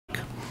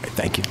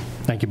Thank you.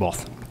 Thank you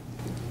both.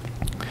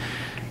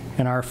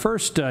 And our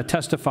first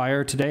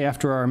testifier today,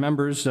 after our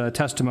members'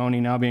 testimony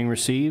now being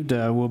received,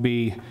 will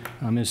be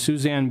Ms.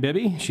 Suzanne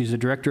Bibby. She's the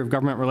Director of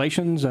Government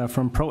Relations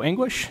from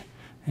ProEnglish.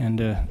 And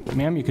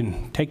ma'am, you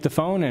can take the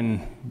phone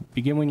and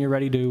begin when you're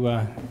ready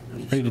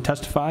to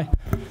testify.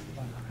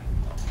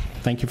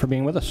 Thank you for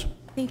being with us.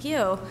 Thank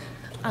you.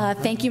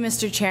 Thank you,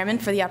 Mr. Chairman,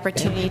 for the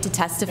opportunity to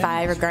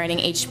testify regarding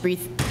HB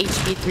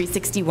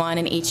 361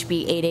 and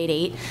HB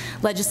 888,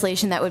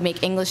 legislation that would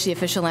make English the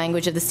official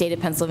language of the state of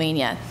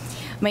Pennsylvania.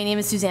 My name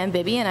is Suzanne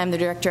Bibby, and I'm the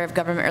Director of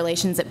Government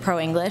Relations at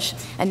ProEnglish,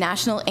 a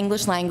national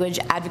English language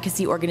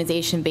advocacy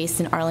organization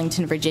based in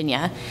Arlington,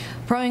 Virginia.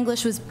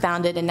 ProEnglish was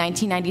founded in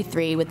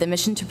 1993 with the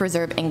mission to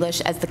preserve English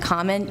as the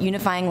common,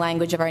 unifying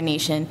language of our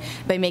nation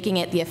by making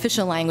it the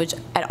official language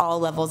at all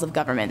levels of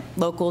government,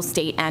 local,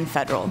 state, and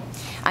federal.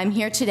 I'm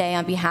here today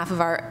on behalf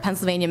of our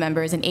Pennsylvania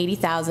members and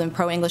 80,000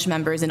 ProEnglish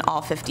members in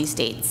all 50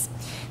 states.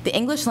 The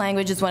English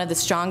language is one of the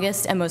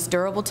strongest and most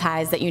durable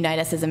ties that unite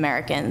us as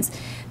Americans.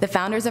 The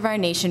founders of our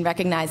nation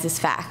recognized this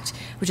fact,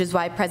 which is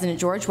why President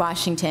George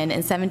Washington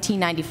in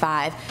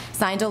 1795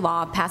 signed a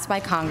law passed by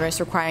Congress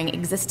requiring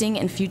existing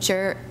and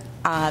future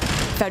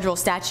federal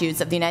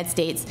statutes of the United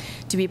States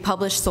to be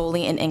published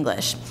solely in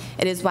English.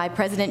 It is why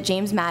President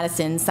James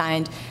Madison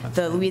signed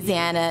the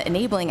Louisiana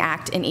Enabling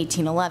Act in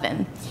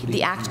 1811.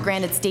 The act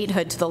granted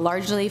statehood to the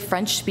largely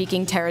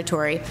French-speaking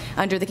territory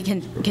under the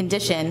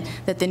condition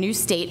that the new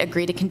state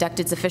agree to conduct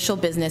its official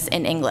business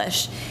in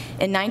English.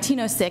 In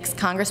 1906,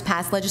 Congress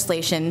passed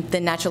legislation, the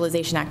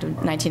Naturalization Act of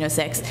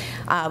 1906,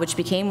 which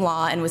became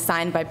law and was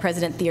signed by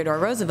President Theodore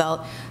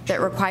Roosevelt, that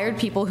required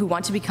people who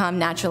want to become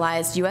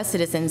naturalized U.S.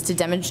 citizens to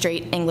demonstrate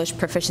English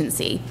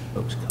proficiency.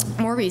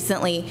 More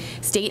recently,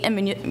 state and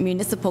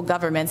municipal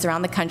governments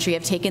around the country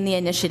have taken the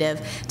initiative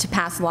to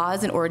pass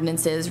laws and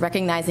ordinances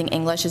recognizing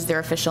English as their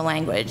official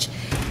language.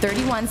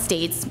 31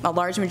 states, a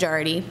large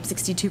majority,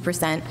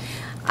 62%,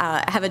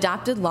 have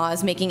adopted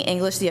laws making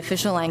English the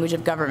official language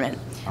of government.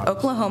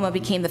 Oklahoma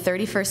became the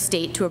 31st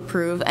state to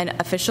approve an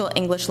official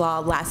English law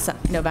last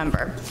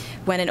November,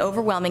 when an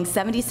overwhelming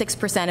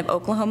 76% of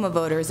Oklahoma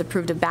voters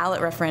approved a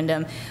ballot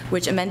referendum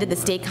which amended the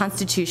state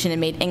constitution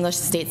and made English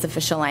the state's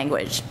official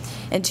language.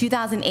 In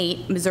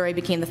 2008, Missouri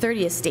became the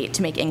 30th state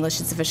to make English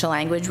its official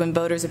language when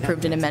voters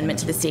approved an amendment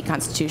to the state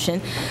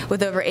constitution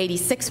with over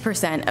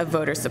 86% of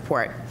voter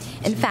support.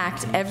 In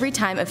fact, every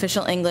time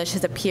official English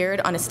has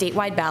appeared on a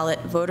statewide ballot,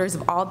 voters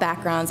of all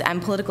backgrounds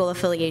and political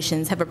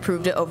affiliations have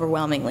approved it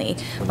overwhelmingly,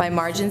 by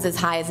margins as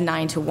high as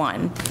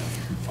 9-1.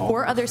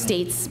 Four other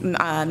states,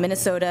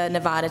 Minnesota,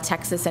 Nevada,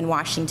 Texas, and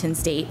Washington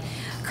State,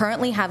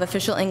 currently have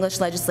official English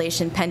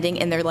legislation pending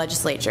in their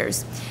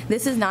legislatures.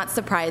 This is not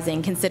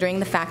surprising, considering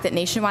the fact that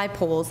nationwide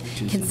polls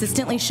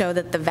consistently show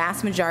that the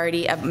vast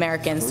majority of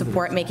Americans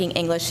support making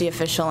English the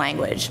official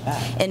language.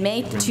 In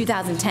May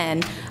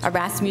 2010, a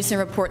Rasmussen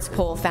Reports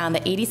poll found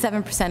that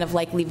 87% of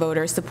likely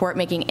voters support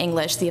making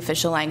English the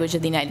official language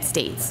of the United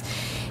States.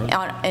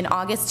 In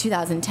August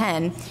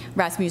 2010,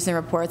 Rasmussen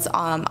Reports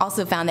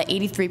also found that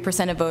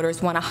 83% of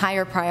voters want a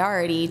higher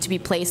priority to be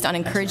placed on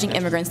encouraging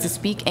immigrants to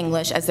speak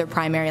English as their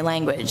primary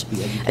language.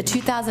 A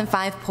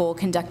 2005 poll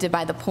conducted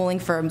by the polling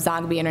firm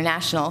Zogby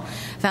International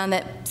found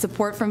that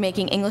support for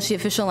making English the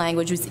official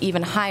language was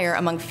even higher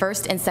among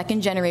first and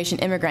second generation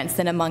immigrants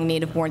than among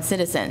native-born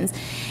citizens.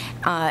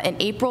 An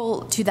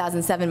April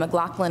 2007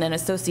 McLaughlin and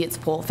Associates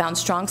poll found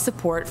strong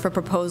support for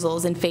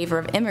proposals in favor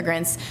of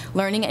immigrants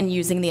learning and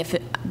using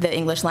the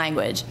English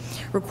language,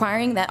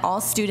 requiring that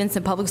all students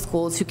in public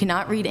schools who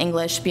cannot read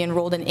English be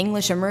enrolled in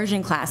English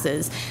immersion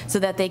classes so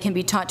that they can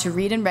be taught to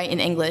read and write in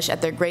English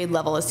at their grade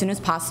level as soon as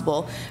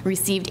possible,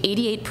 received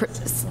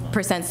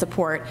 88%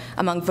 support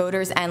among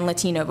voters and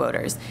Latino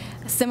voters.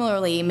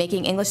 Similarly,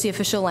 making English the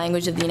official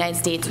language of the United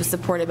States was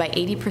supported by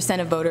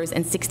 80% of voters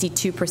and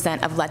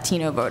 62% of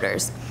Latino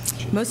voters.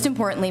 Most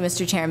importantly,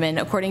 Mr. Chairman,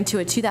 according to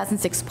a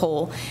 2006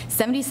 poll,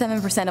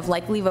 77% of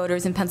likely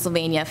voters in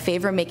Pennsylvania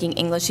favor making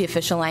English the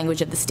official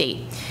language of the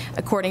state,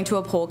 according to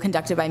a poll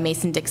conducted by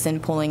Mason-Dixon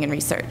Polling and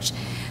Research.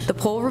 The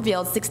poll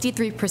revealed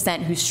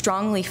 63% who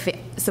strongly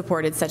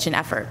supported such an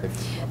effort.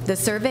 The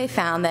survey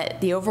found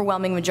that the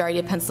overwhelming majority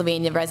of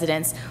Pennsylvania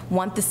residents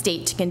want the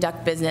state to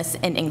conduct business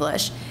in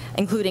English,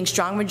 including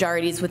strong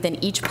majorities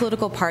within each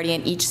political party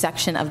in each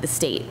section of the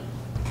state.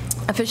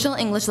 Official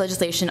English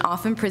legislation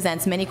often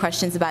presents many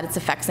questions about its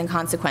effects and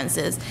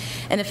consequences.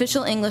 An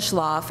official English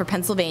law for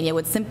Pennsylvania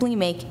would simply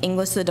make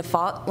English the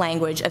default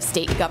language of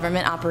state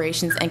government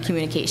operations and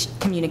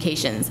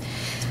communications.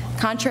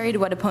 Contrary to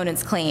what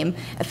opponents claim,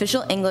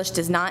 official English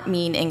does not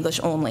mean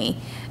English only.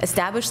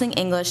 Establishing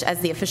English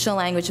as the official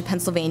language of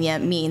Pennsylvania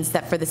means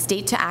that for the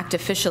state to act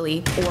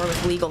officially or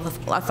with legal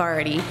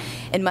authority,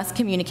 it must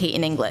communicate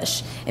in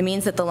English. It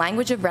means that the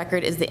language of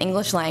record is the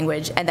English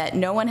language and that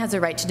no one has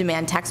a right to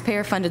demand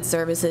taxpayer-funded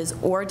services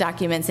or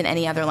documents in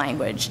any other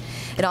language.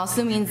 It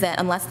also means that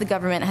unless the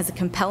government has a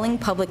compelling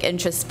public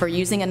interest for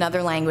using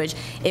another language,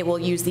 it will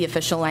use the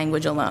official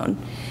language alone.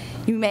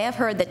 You may have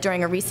heard that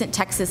during a recent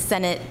Texas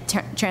Senate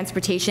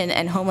Transportation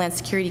and Homeland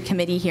Security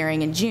Committee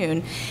hearing in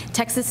June,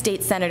 Texas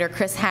State Senator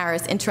Chris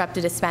Harris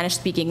interrupted a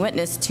Spanish-speaking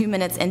witness 2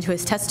 minutes into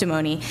his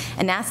testimony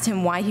and asked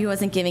him why he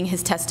wasn't giving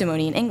his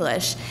testimony in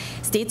English.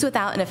 States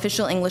without an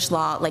official English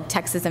law, like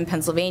Texas and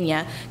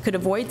Pennsylvania, could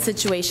avoid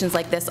situations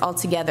like this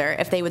altogether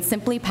if they would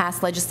simply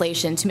pass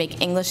legislation to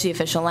make English the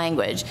official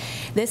language.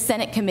 This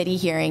Senate committee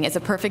hearing is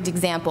a perfect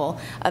example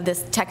of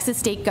this Texas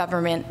state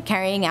government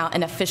carrying out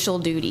an official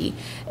duty.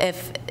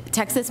 If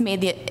Texas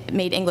made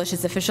English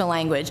its official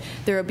language,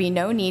 there would be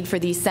no need for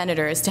these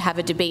senators to have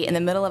a debate in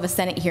the middle of a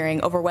Senate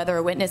hearing over whether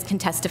a witness can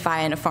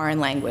testify in a foreign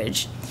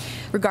language.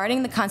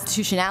 Regarding the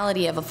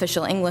constitutionality of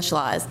official English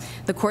laws,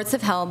 the courts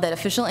have held that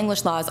official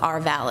English laws are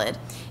valid.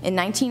 In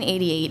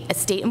 1988, a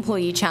state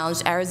employee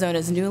challenged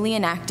Arizona's newly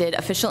enacted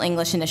official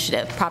English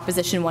initiative,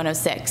 Proposition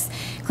 106,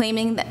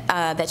 claiming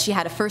that she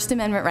had a First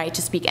Amendment right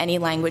to speak any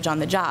language on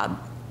the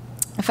job.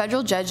 A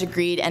federal judge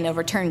agreed and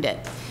overturned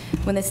it.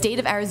 When the state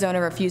of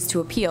Arizona refused to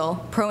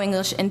appeal,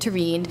 ProEnglish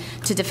intervened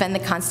to defend the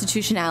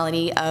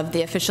constitutionality of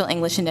the official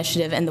English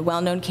initiative in the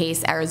well-known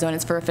case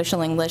Arizonans for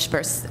Official English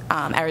versus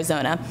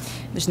Arizona,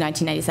 which is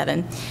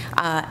 1997.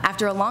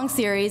 After a long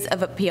series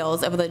of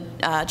appeals over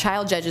the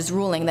trial judge's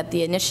ruling that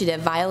the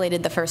initiative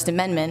violated the First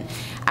Amendment,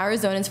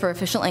 Arizonans for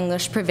Official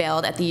English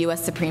prevailed at the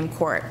U.S. Supreme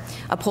Court,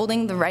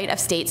 upholding the right of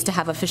states to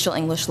have official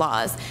English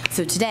laws.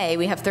 So today,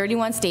 we have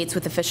 31 states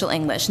with official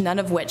English, none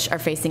of which are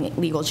facing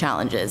legal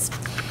challenges.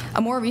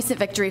 A more recent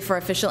victory for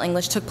official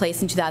English took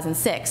place in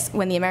 2006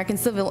 when the American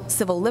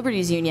Civil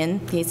Liberties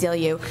Union, the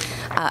ACLU,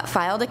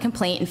 filed a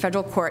complaint in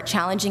federal court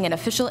challenging an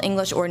official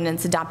English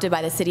ordinance adopted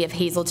by the city of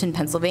Hazleton,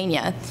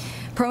 Pennsylvania.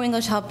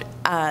 ProEnglish helped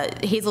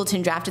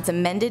Hazleton draft its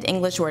amended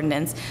English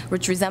ordinance,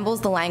 which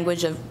resembles the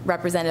language of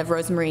Representative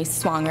Rosemary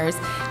Swanger's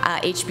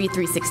HB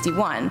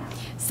 361.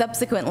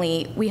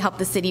 Subsequently, we helped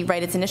the city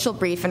write its initial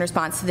brief in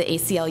response to the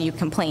ACLU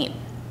complaint.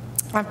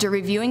 After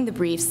reviewing the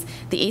briefs,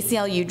 the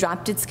ACLU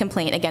dropped its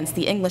complaint against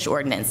the English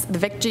ordinance.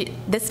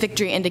 This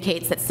victory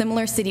indicates that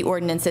similar city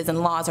ordinances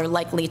and laws are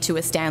likely to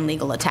withstand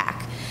legal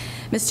attack.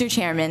 Mr.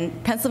 Chairman,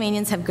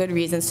 Pennsylvanians have good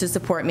reasons to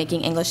support making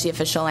English the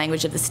official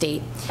language of the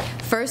state.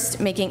 First,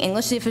 making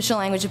English the official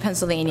language of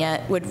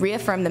Pennsylvania would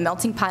reaffirm the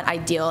melting pot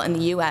ideal in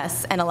the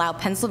U.S. and allow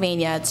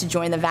Pennsylvania to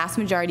join the vast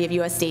majority of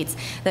U.S. states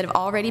that have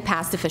already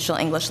passed official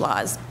English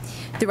laws.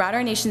 Throughout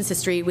our nation's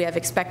history, we have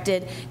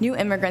expected new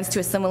immigrants to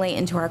assimilate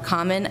into our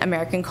common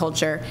American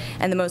culture,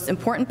 and the most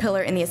important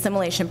pillar in the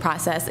assimilation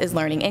process is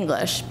learning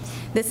English.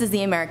 This is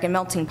the American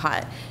melting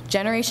pot.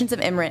 Generations of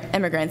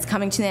immigrants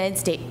coming to the United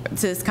States,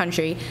 to this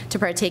country, to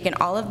partake in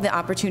all of the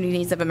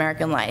opportunities of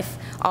American life,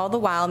 all the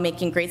while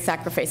making great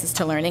sacrifices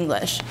to learn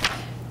English.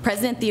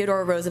 President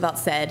Theodore Roosevelt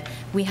said,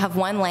 "We have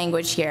one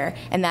language here,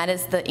 and that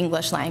is the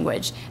English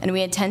language, and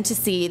we intend to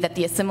see that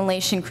the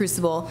assimilation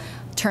crucible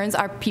turns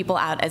our people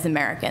out as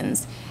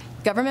Americans."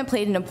 Government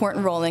played an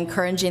important role in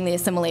encouraging the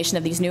assimilation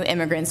of these new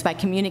immigrants by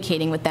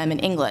communicating with them in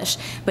English.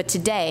 But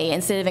today,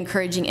 instead of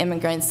encouraging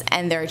immigrants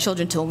and their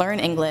children to learn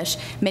English,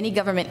 many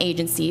government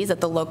agencies at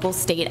the local,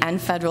 state,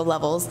 and federal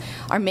levels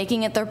are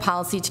making it their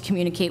policy to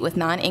communicate with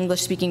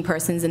non-English speaking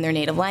persons in their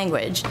native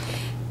language.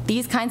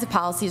 These kinds of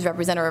policies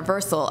represent a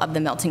reversal of the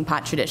melting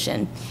pot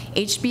tradition.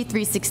 HB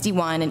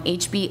 361 and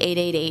HB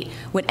 888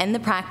 would end the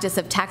practice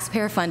of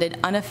taxpayer-funded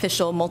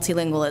unofficial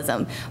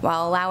multilingualism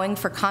while allowing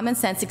for common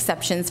sense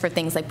exceptions for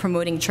things like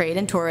promoting trade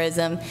and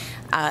tourism,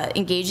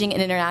 engaging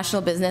in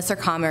international business or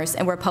commerce,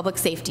 and where public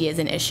safety is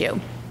an issue.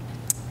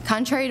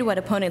 Contrary to what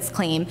opponents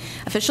claim,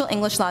 official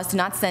English laws do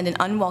not send an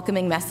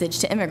unwelcoming message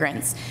to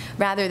immigrants.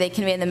 Rather, they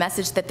convey the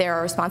message that there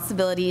are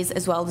responsibilities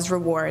as well as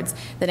rewards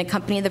that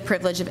accompany the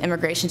privilege of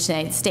immigration to the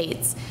United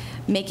States.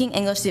 Making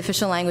English the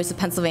official language of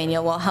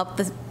Pennsylvania will help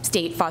the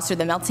state foster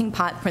the melting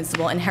pot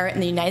principle inherent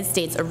in the United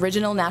States'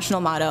 original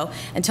national motto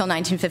until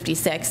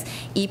 1956,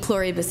 E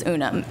pluribus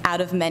unum, out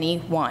of many,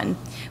 one,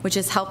 which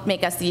has helped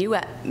make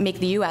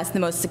the U.S. the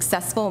most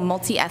successful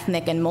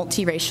multi-ethnic and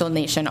multiracial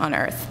nation on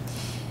earth.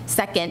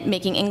 Second,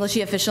 making English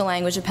the official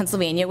language of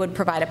Pennsylvania would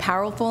provide a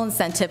powerful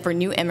incentive for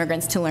new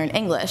immigrants to learn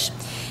English.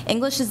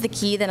 English is the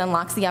key that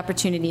unlocks the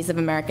opportunities of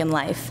American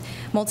life.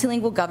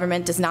 Multilingual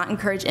government does not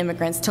encourage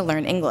immigrants to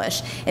learn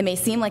English. It may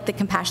seem like the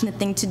compassionate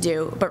thing to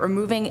do, but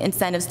removing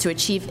incentives to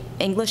achieve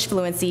English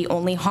fluency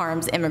only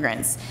harms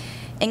immigrants.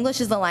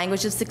 English is the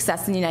language of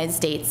success in the United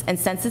States, and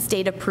census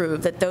data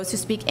prove that those who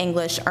speak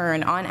English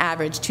earn, on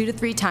average, 2 to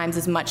 3 times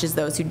as much as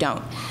those who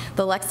don't.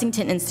 The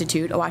Lexington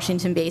Institute, a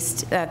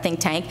Washington-based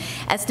think tank,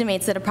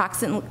 estimates that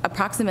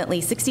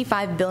approximately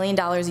 $65 billion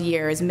a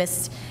year in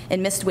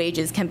missed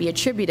wages can be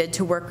attributed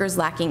to workers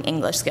lacking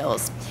English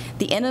skills.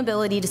 The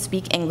inability to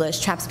speak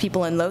English traps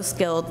people in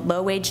low-skilled,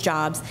 low-wage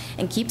jobs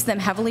and keeps them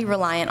heavily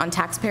reliant on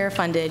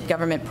taxpayer-funded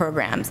government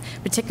programs,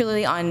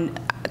 particularly on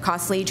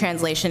costly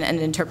translation and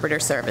interpreter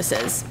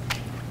services.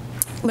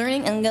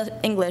 Learning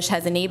English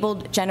has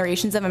enabled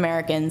generations of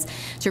Americans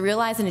to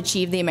realize and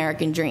achieve the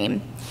American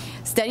dream.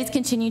 Studies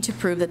continue to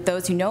prove that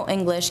those who know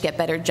English get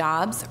better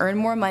jobs, earn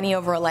more money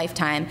over a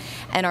lifetime,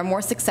 and are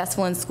more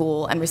successful in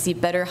school and receive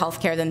better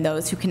health care than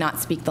those who cannot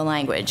speak the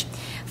language.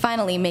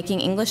 Finally, making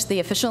English the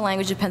official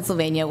language of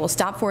Pennsylvania will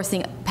stop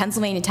forcing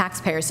Pennsylvania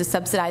taxpayers to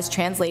subsidize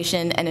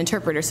translation and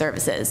interpreter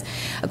services.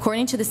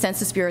 According to the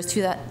Census Bureau's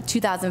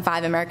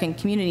 2005 American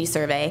Community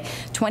Survey,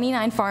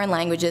 29 foreign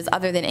languages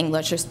other than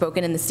English are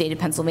spoken in the state of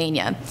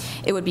Pennsylvania.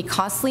 It would be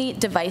costly,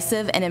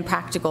 divisive, and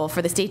impractical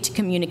for the state to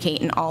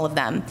communicate in all of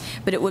them,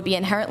 but it would be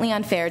inherently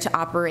unfair to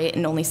operate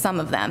in only some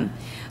of them.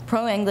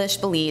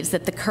 ProEnglish believes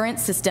that the current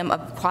system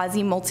of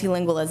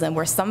quasi-multilingualism,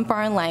 where some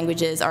foreign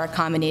languages are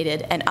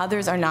accommodated and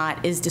others are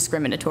not, is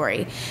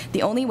discriminatory.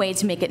 The only way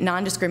to make it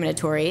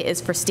non-discriminatory is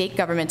for state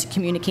government to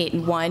communicate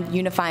in one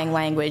unifying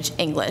language,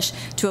 English,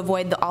 to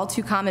avoid the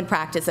all-too-common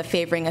practice of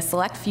favoring a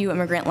select few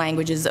immigrant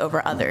languages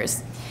over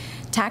others.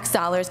 Tax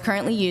dollars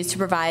currently used to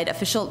provide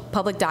official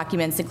public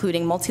documents,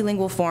 including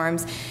multilingual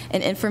forms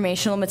and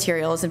informational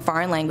materials in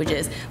foreign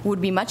languages, would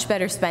be much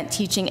better spent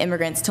teaching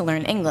immigrants to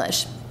learn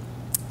English.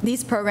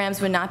 These programs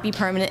would not be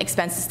permanent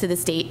expenses to the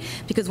state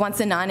because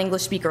once a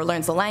non-English speaker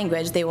learns the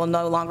language, they will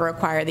no longer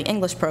require the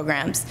English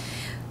programs.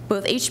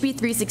 Both HB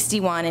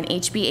 361 and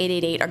HB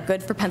 888 are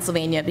good for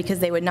Pennsylvania because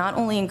they would not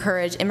only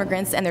encourage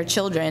immigrants and their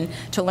children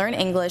to learn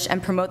English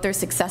and promote their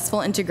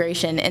successful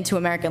integration into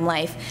American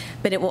life,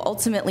 but it will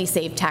ultimately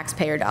save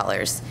taxpayer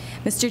dollars.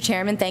 Mr.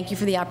 Chairman, thank you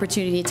for the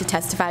opportunity to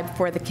testify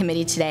before the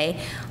committee today.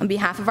 On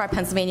behalf of our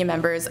Pennsylvania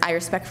members, I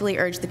respectfully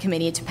urge the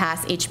committee to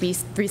pass HB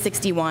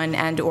 361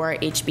 and/or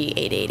HB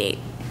 888.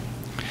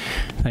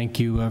 Thank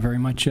you very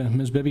much,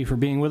 Ms. Bibby, for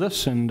being with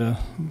us and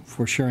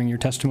for sharing your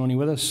testimony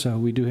with us.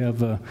 We do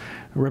have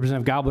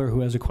Representative Gobbler who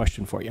has a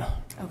question for you.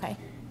 Okay.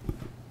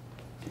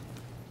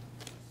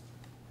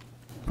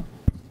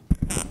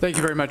 Thank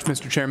you very much,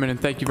 Mr. Chairman, and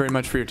thank you very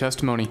much for your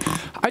testimony.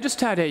 I just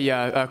had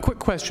a quick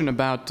question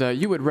about,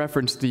 you had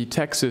referenced the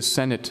Texas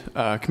Senate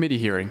committee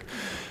hearing.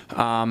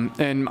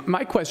 And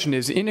my question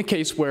is, in a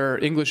case where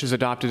English is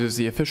adopted as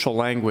the official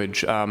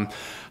language,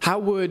 how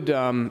would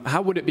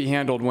it be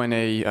handled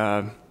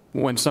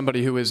when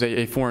somebody who is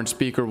a foreign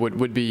speaker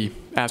would be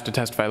asked to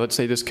testify? Let's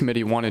say this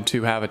committee wanted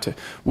to have it.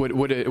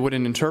 Would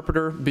an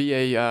interpreter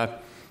be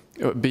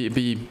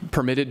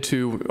permitted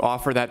to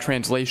offer that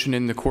translation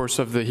in the course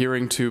of the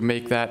hearing to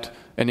make that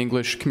an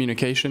English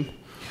communication?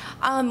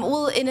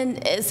 Well, in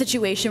a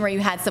situation where you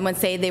had someone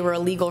say they were a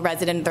legal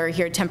resident, they're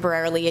here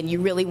temporarily, and you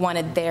really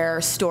wanted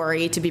their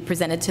story to be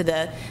presented to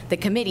the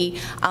committee,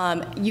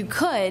 you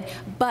could,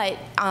 but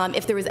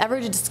if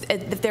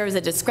there was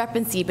a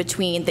discrepancy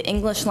between the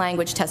English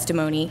language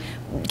testimony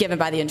given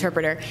by the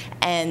interpreter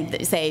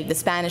and, say, the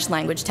Spanish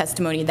language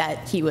testimony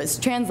that he was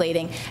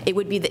translating, it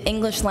would be the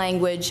English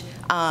language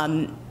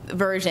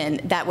version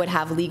that would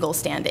have legal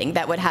standing.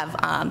 That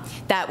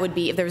would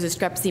be, if there was a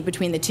discrepancy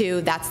between the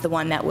two, that's the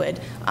one that would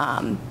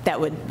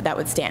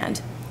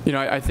stand. You know,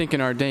 I think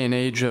in our day and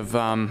age of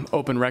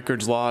open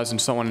records laws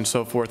and so on and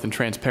so forth and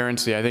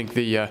transparency, I think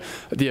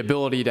the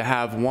ability to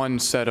have one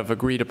set of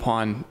agreed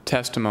upon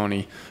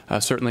testimony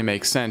certainly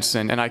makes sense.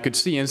 And I could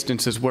see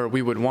instances where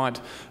we would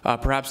want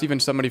perhaps even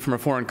somebody from a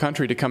foreign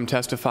country to come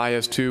testify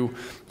as to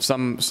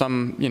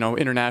some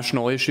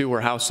international issue,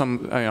 or how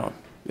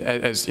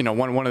as you know,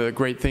 one of the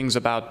great things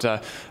about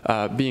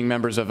being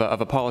members of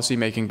a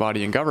policy-making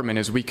body in government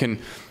is we can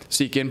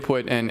seek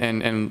input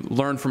and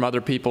learn from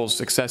other people's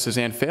successes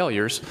and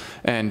failures.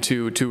 And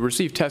to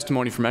receive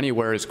testimony from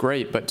anywhere is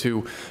great, but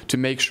to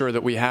make sure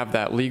that we have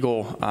that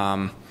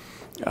legal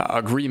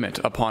agreement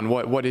upon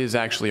what is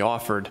actually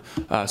offered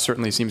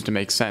certainly seems to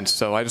make sense.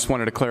 So I just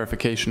wanted a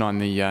clarification on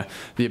the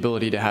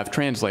ability to have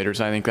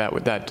translators. I think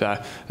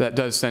that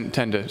does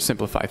tend to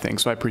simplify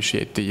things. So I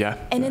appreciate the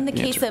and in the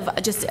case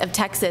answer. of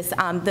Texas,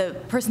 the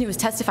person who was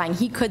testifying,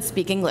 he could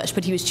speak English,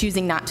 but he was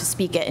choosing not to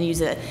speak it and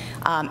use an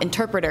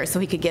interpreter so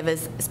he could give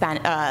his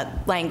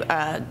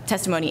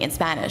testimony in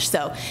Spanish.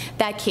 So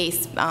that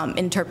case,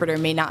 interpreter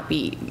may not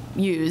be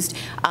used,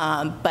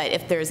 but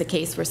if there's a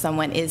case where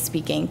someone is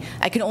speaking,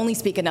 I can only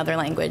speak another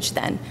language,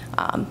 then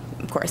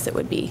of course it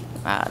would be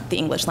the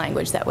English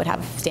language that would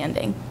have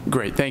standing.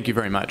 Great, thank you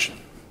very much.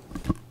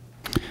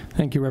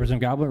 Thank you,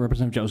 Representative Gobbler.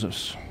 Representative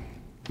Josephs.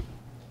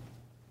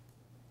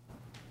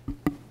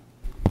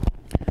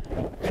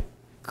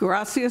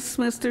 Gracias,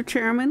 Mr.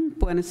 Chairman.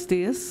 Buenos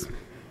dias.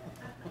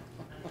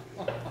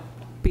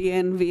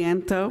 Bien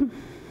viento.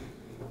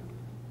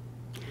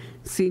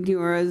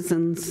 Senoras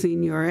and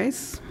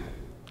senores,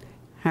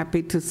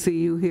 happy to see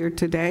you here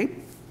today.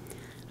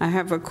 I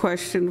have a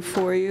question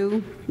for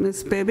you,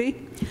 Ms.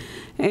 Bibby.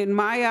 In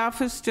my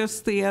office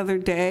just the other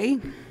day,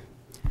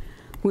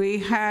 we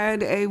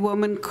had a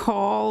woman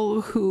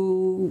call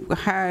who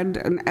had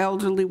an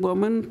elderly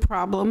woman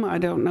problem. I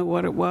don't know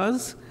what it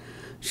was.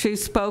 She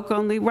spoke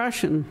only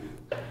Russian.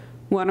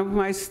 One of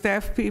my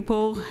staff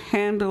people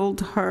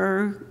handled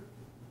her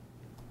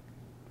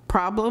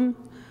problem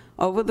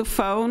over the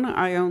phone.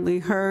 I only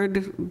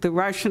heard the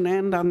Russian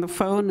end on the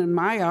phone in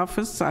my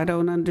office. I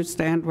don't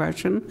understand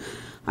Russian.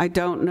 I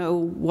don't know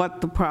what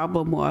the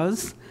problem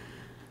was.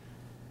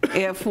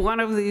 if one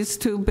of these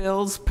two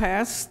bills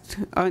passed,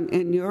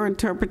 in your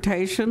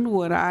interpretation,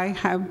 would I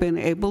have been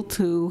able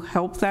to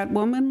help that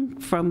woman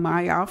from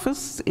my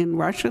office in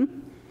Russian?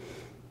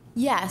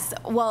 Yes.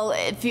 Well,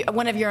 if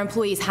one of your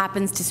employees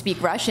happens to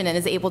speak Russian and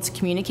is able to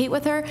communicate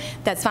with her,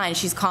 that's fine.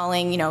 She's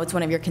calling, it's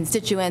one of your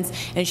constituents,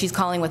 and she's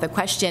calling with a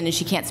question and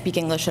she can't speak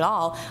English at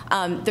all.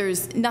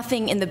 There's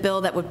nothing in the bill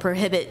that would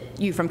prohibit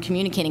you from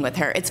communicating with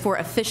her. It's for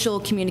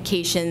official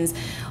communications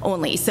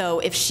only. So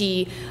if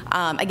she,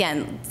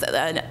 again,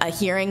 a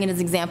hearing is an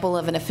example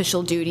of an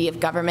official duty of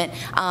government,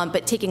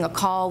 but taking a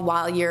call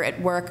while you're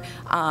at work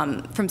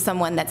from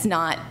someone that's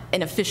not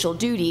an official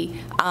duty,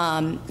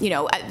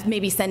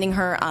 maybe sending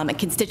her a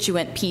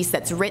constituent piece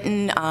that's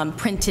written,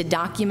 printed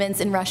documents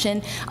in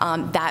Russian,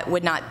 that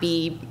would not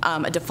be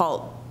a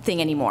default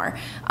thing anymore.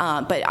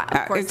 But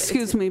of course,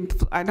 excuse me,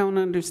 I don't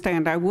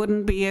understand. I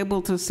wouldn't be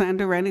able to send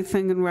her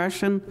anything in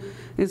Russian,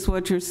 is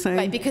what you're saying?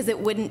 Right, because it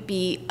wouldn't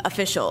be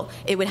official.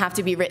 It would have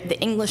to be written. The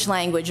English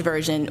language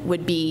version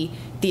would be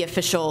the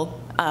official.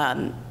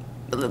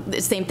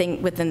 Same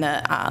thing within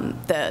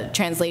the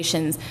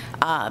translations.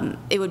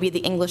 It would be the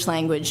English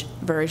language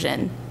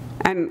version.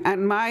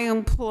 And my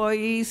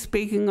employee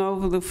speaking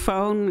over the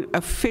phone,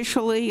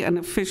 officially, an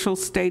official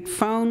state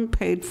phone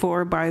paid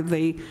for by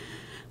the,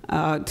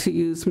 to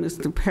use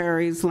Mr.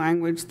 Perry's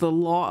language, the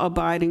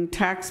law-abiding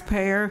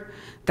taxpayer,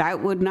 that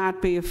would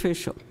not be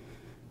official,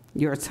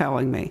 you're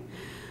telling me.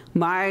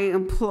 My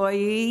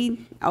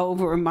employee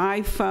over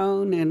my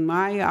phone in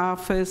my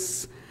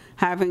office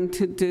having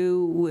to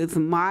do with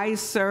my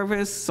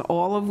service,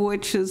 all of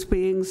which is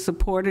being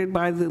supported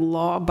by the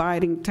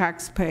law-abiding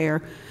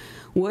taxpayer,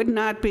 would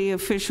not be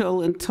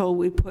official until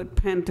we put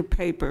pen to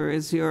paper,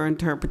 is your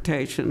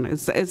interpretation.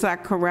 Is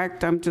that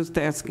correct? I'm just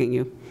asking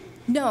you.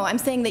 No, I'm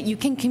saying that you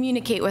can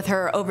communicate with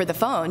her over the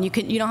phone. You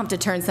don't have to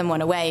turn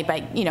someone away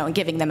by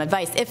giving them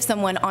advice if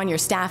someone on your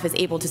staff is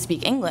able to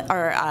speak English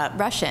or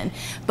Russian.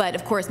 But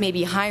of course,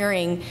 maybe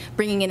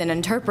bringing in an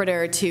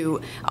interpreter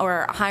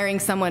or hiring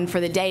someone for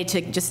the day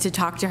just to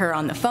talk to her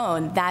on the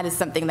phone, that is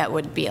something that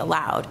would be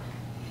allowed.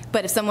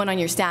 But if someone on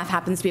your staff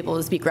happens to be able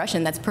to speak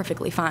Russian, that's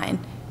perfectly fine.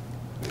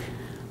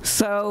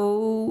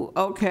 So,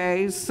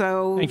 okay,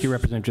 so... Thank you,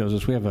 Representative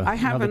Joseph. We have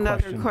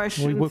another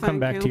question. We'll come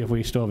back to you if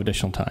we still have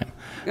additional time.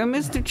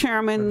 Mr.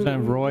 Chairman,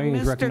 Representative Roy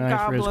is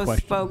recognized for his question.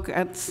 Mr. Gobler spoke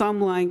at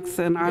some length,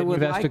 and I would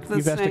like the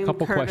You've asked a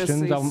couple courtesy,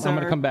 questions. I'm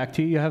going to come back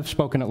to you. You have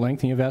spoken at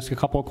length, and you've asked a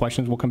couple of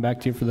questions. We'll come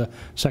back to you for the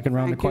second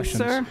round of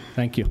questions. Thank you, sir.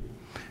 Thank you.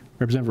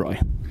 Representative Roy.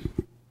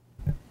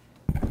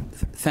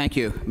 Thank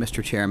you,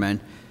 Mr. Chairman.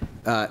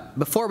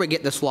 Before we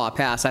get this law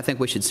passed, I think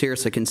we should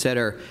seriously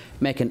consider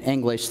making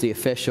English the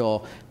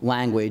official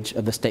language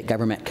of the state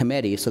government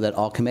committee so that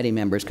all committee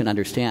members can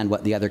understand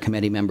what the other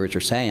committee members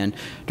are saying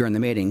during the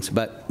meetings.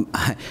 But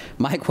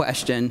my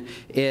question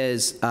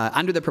is,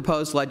 under the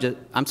proposed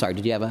I'm sorry,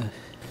 did you have a?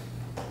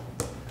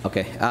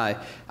 Okay.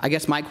 I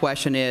guess my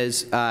question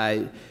is,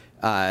 a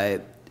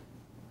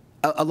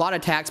lot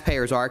of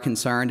taxpayers are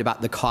concerned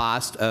about the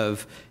cost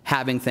of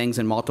having things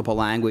in multiple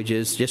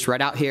languages. Just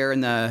right out here in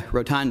the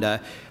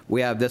rotunda,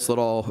 we have this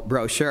little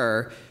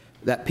brochure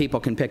that people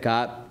can pick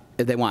up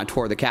if they want to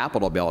tour the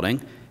Capitol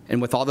building.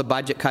 And with all the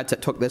budget cuts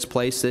that took this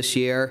place this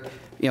year,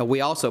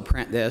 we also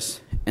print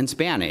this in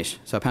Spanish.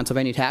 So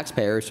Pennsylvania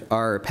taxpayers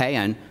are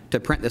paying to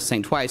print this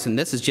thing twice, and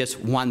this is just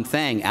one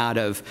thing out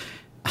of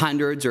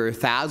hundreds or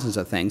thousands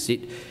of things.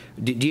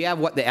 Do you have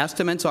what the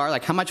estimates are?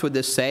 Like, how much would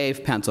this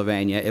save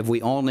Pennsylvania if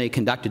we only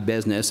conducted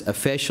business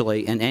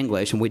officially in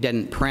English and we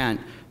didn't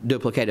print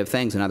duplicative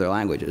things in other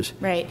languages?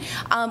 Right.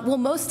 Well,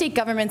 most state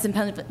governments, and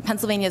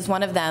Pennsylvania is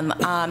one of them,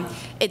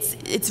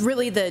 it's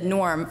really the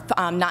norm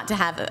not to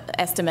have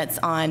estimates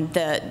on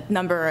the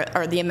number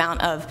or the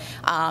amount of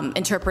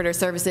interpreter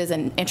services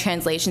and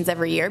translations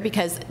every year,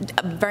 because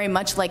very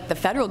much like the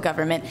federal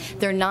government,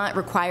 they're not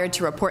required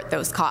to report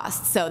those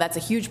costs. So that's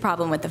a huge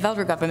problem with the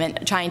federal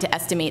government trying to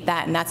estimate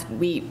that, and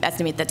we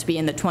estimate that to be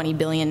in the $20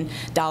 billion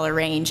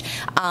range.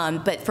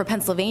 But for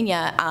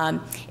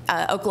Pennsylvania,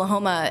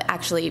 Oklahoma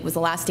actually was the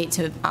last state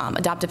to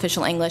adopt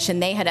official English,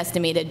 and they had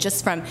estimated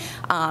just from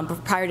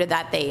prior to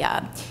that they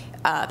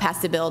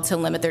passed a bill to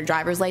limit their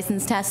driver's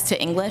license test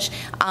to English,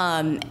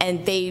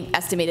 and they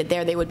estimated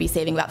they would be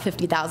saving about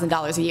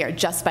 $50,000 a year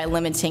just by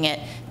limiting it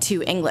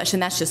to English,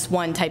 and that's just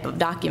one type of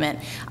document.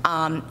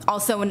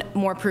 Also,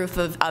 more proof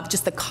of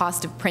just the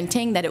cost of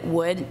printing, that it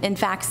would in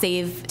fact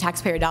save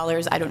taxpayer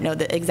dollars, I don't know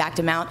the exact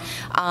amount,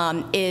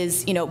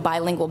 is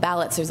bilingual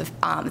ballots. It's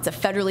a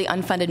federally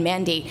unfunded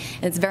mandate,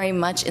 and it's very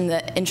much in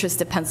the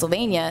interest of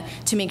Pennsylvania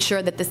to make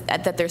sure that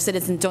that their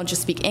citizens don't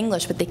just speak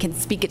English, but they can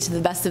speak it to the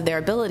best of their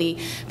ability,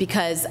 because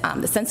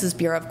the Census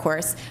Bureau, of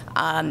course,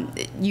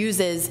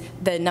 uses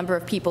the number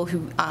of people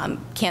who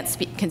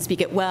can can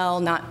speak it well,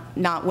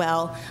 not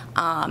well,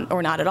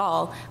 or not at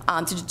all,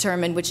 to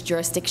determine which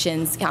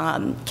jurisdictions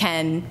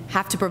can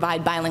have to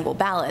provide bilingual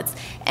ballots.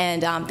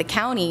 And the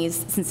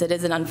counties, since it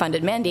is an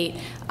unfunded mandate,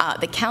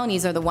 the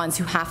counties are the ones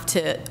who have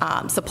to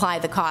supply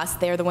the cost.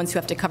 They're the ones who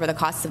have to cover the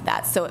costs of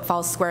that. So it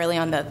falls squarely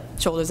on the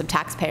shoulders of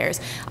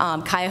taxpayers.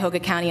 Cuyahoga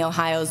County,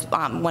 Ohio is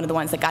one of the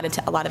ones that got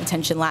a lot of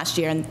attention last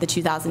year in the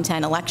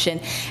 2010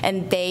 election.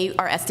 And they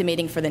are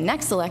estimating for the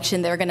next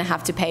election, they're going to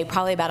have to pay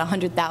probably about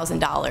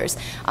 $100,000,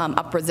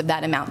 upwards of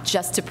that amount,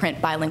 just to print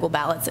bilingual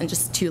ballots in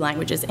just 2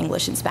 languages,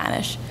 English and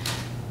Spanish.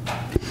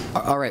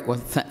 All right. Well,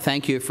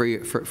 thank you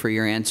for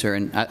your answer.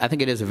 And I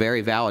think it is a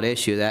very valid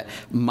issue that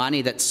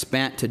money that's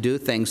spent to do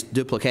things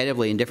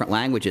duplicatively in different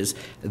languages,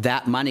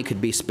 that money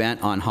could be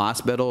spent on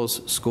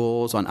hospitals,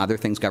 schools, on other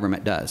things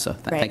government does. So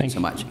thank you so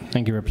much.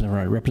 Thank you, Representative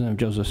Wright. Representative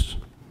Joseph.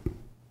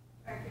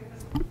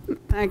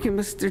 Thank you,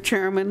 Mr.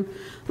 Chairman.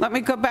 Let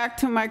me go back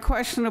to my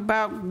question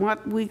about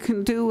what we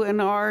can do in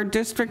our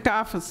district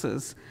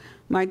offices.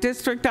 My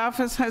district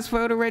office has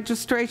voter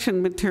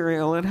registration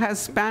material. It has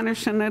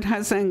Spanish and it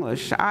has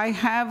English. I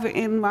have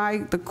in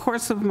the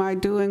course of my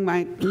doing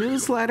my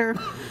newsletter,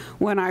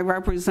 when I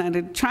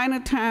represented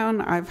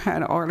Chinatown, I've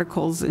had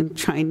articles in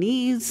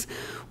Chinese.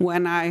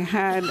 When I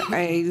had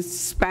a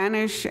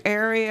Spanish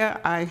area,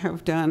 I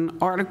have done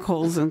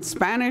articles in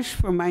Spanish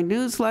for my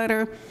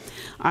newsletter.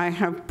 I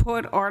have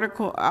put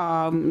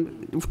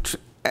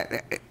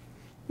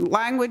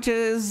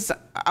languages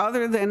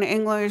other than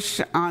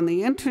English on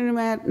the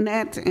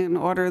internet in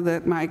order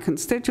that my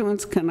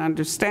constituents can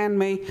understand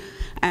me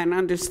and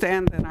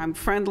understand that I'm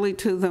friendly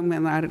to them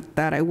and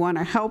that I want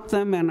to help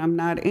them, and I'm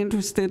not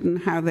interested in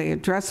how they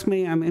address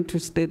me. I'm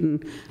interested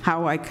in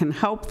how I can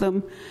help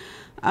them.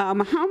 How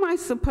am I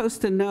supposed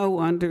to know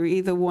under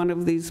either one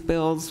of these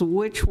bills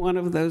which one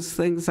of those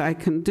things I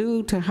can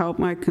do to help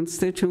my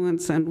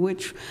constituents, and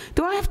which,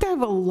 do I have to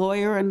have a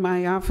lawyer in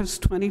my office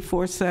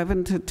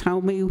 24/7 to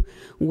tell me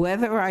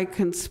whether I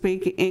can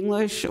speak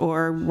English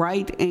or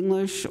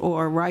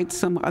write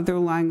some other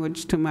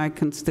language to my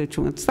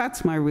constituents?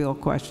 That's my real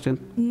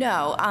question.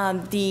 No,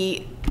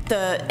 the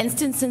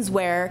instances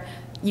where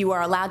you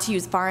are allowed to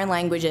use foreign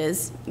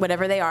languages,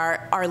 whatever they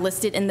are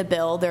listed in the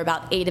bill. There are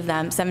about 8 of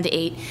them, 7 to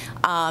 8,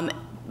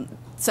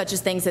 such as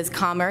things as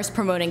commerce,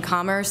 promoting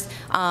commerce,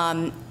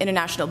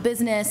 international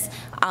business,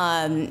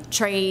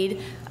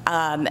 trade,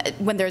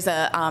 when there's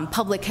a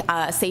public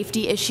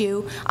safety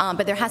issue,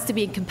 but there has to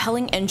be a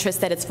compelling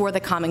interest that it's for the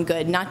common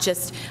good, not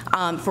just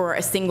for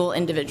a single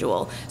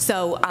individual.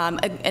 So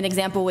an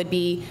example would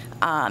be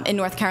in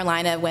North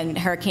Carolina when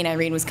Hurricane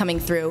Irene was coming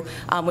through,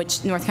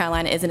 which North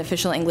Carolina is an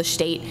official English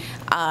state.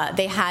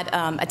 They had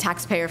a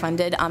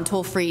taxpayer-funded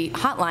toll-free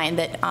hotline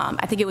that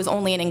I think it was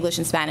only in English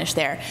and Spanish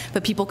there,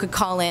 but people could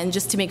call in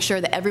just to make sure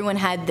that everyone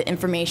had the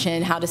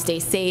information, how to stay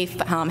safe,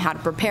 how to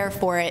prepare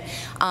for it.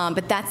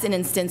 But that's an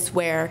instance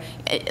where,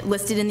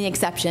 listed in the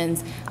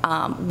exceptions,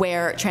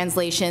 where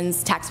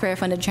translations,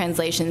 taxpayer-funded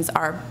translations,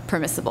 are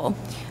permissible.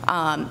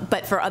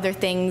 But for other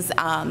things,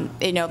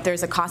 if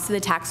there's a cost to the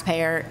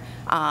taxpayer,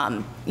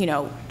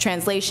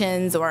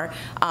 translations or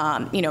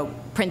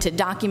printed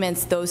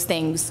documents, those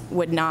things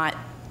would not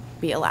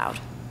be allowed.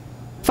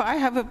 If I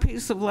have a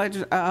piece of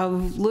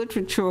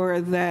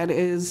literature that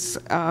is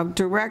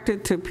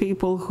directed to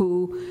people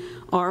who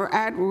are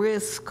at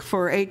risk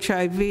for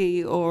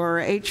HIV or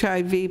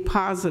HIV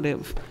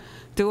positive,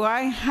 do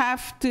I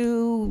have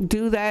to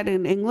do that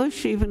in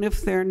English, even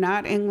if they're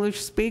not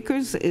English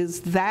speakers?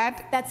 Is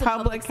that's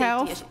public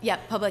health? Yeah,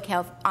 public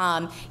health.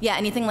 Yeah,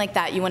 anything like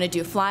that. You want to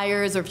do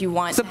flyers, or if you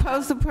want.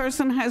 Suppose the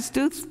person has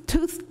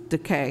tooth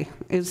decay.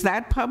 Is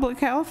that public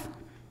health?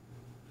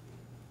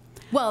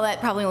 Well, that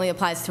probably only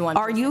applies to one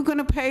person. Are you going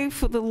to pay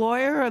for the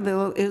lawyer,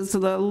 or is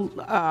the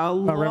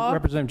law?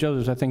 Representative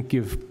Josephs, I think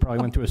you've probably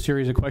went through a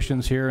series of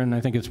questions here, and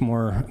I think it's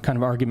more kind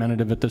of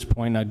argumentative at this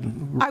point. I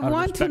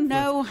want to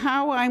know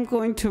how I'm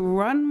going to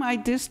run my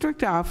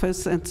district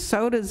office, and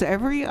so does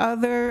every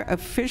other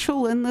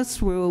official in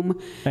this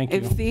room,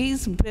 if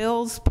these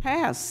bills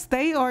pass.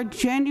 They are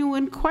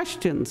genuine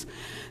questions.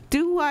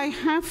 Do I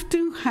have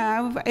to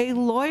have a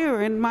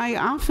lawyer in my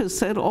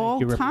office at all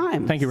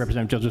times? Thank you,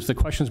 Representative Josephs. The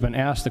question's been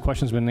asked, the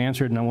question's been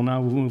answered, and I will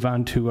now move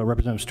on to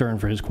Representative Stern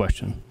for his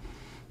question.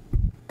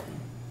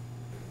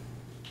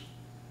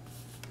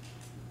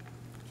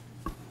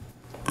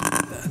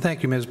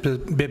 Thank you, Ms.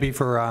 Bibby,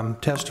 for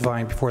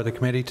testifying before the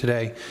committee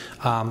today.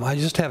 I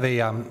just have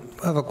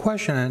a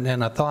question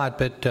and a thought,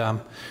 but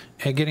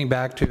getting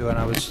back to, and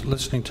I was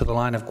listening to the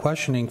line of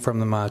questioning from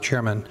the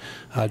Chairman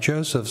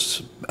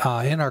Josephs,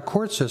 in our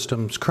court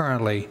systems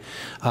currently,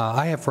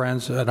 I have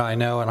friends that I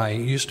know, and I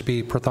used to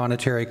be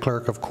prothonotary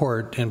clerk of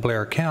court in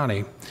Blair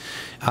County.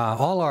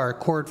 All our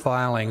court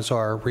filings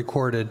are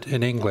recorded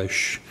in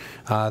English.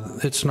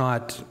 It's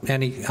not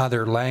any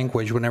other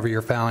language whenever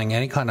you're filing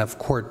any kind of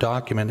court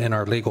document in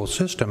our legal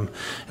system.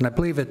 And I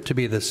believe it to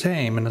be the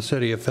same in the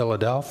city of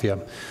Philadelphia,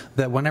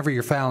 that whenever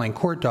you're filing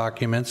court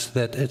documents,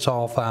 that it's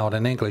all filed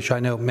in English. I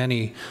know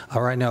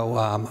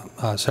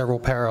several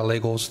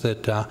paralegals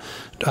that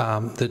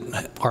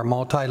are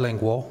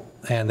multilingual,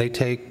 and they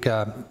take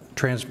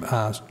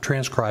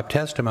transcribe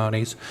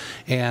testimonies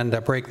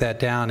and break that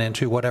down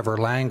into whatever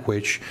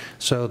language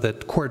so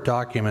that court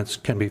documents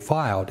can be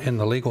filed in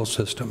the legal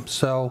system.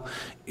 So,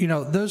 you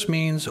know, those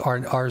means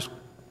are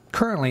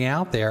currently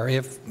out there,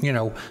 if you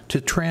know, to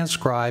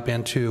transcribe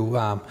and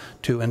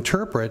to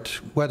interpret,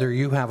 whether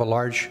you have a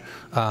large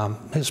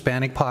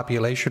Hispanic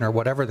population or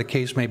whatever the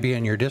case may be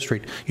in your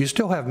district, you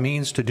still have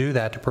means to do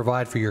that to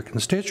provide for your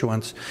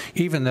constituents,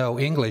 even though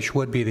English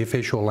would be the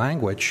official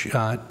language,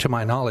 to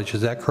my knowledge.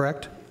 Is that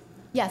correct?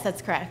 Yes,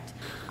 that's correct.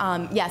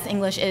 Yes,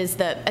 English is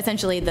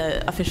essentially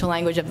the official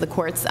language of the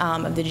courts,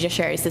 of the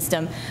judiciary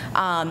system.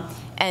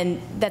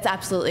 And that's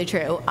absolutely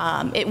true.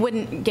 It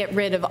wouldn't get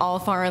rid of all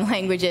foreign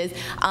languages.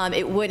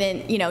 It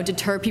wouldn't, you know,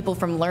 deter people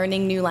from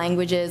learning new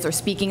languages or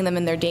speaking them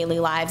in their daily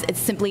lives. It's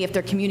simply if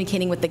they're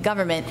communicating with the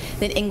government,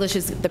 then English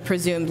is the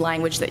presumed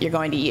language that you're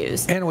going to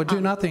use. And it would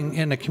do nothing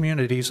in the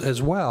communities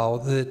as well.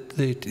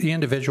 The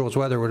individuals,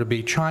 whether it would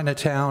be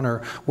Chinatown or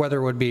whether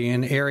it would be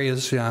in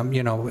areas,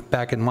 you know,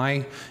 back in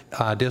my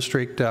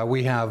district,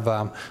 we have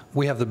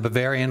the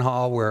Bavarian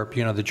Hall where,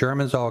 you know, the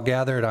Germans all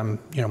gathered.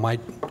 You know, my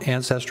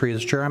ancestry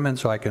is German,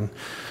 so I can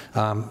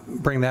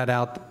bring that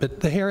out. But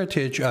the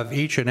heritage of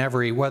each and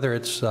every, whether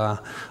it's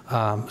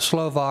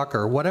Slovak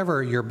or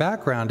whatever your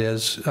background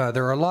is,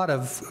 there are a lot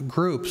of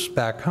groups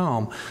back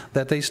home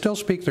that they still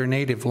speak their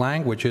native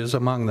languages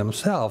among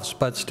themselves,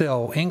 but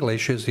still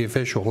English is the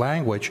official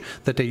language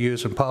that they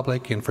use in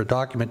public and for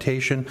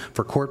documentation,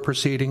 for court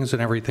proceedings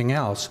and everything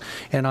else.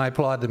 And I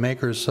applaud the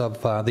makers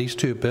of these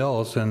two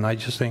bills, and I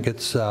just think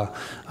it's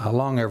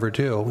long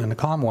overdue in the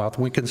Commonwealth.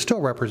 We can still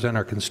represent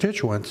our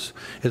constituents,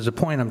 is the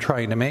point I'm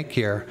trying to make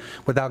here,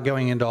 without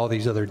going into all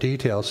these other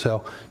details.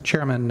 So,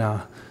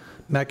 Chairman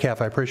Metcalf,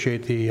 I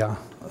appreciate the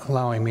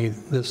allowing me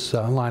this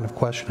line of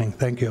questioning.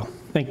 Thank you.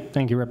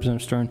 Thank you,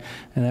 Representative Stern.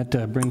 And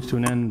that brings to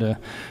an end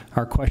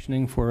our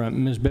questioning for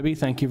Ms. Bibby.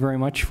 Thank you very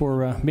much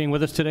for being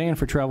with us today and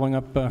for traveling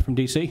up from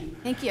D.C.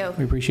 Thank you.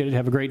 We appreciate it.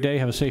 Have a great day.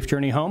 Have a safe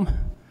journey home.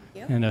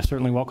 And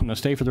certainly welcome to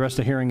stay for the rest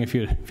of the hearing if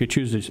you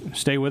choose to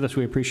stay with us.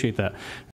 We appreciate that.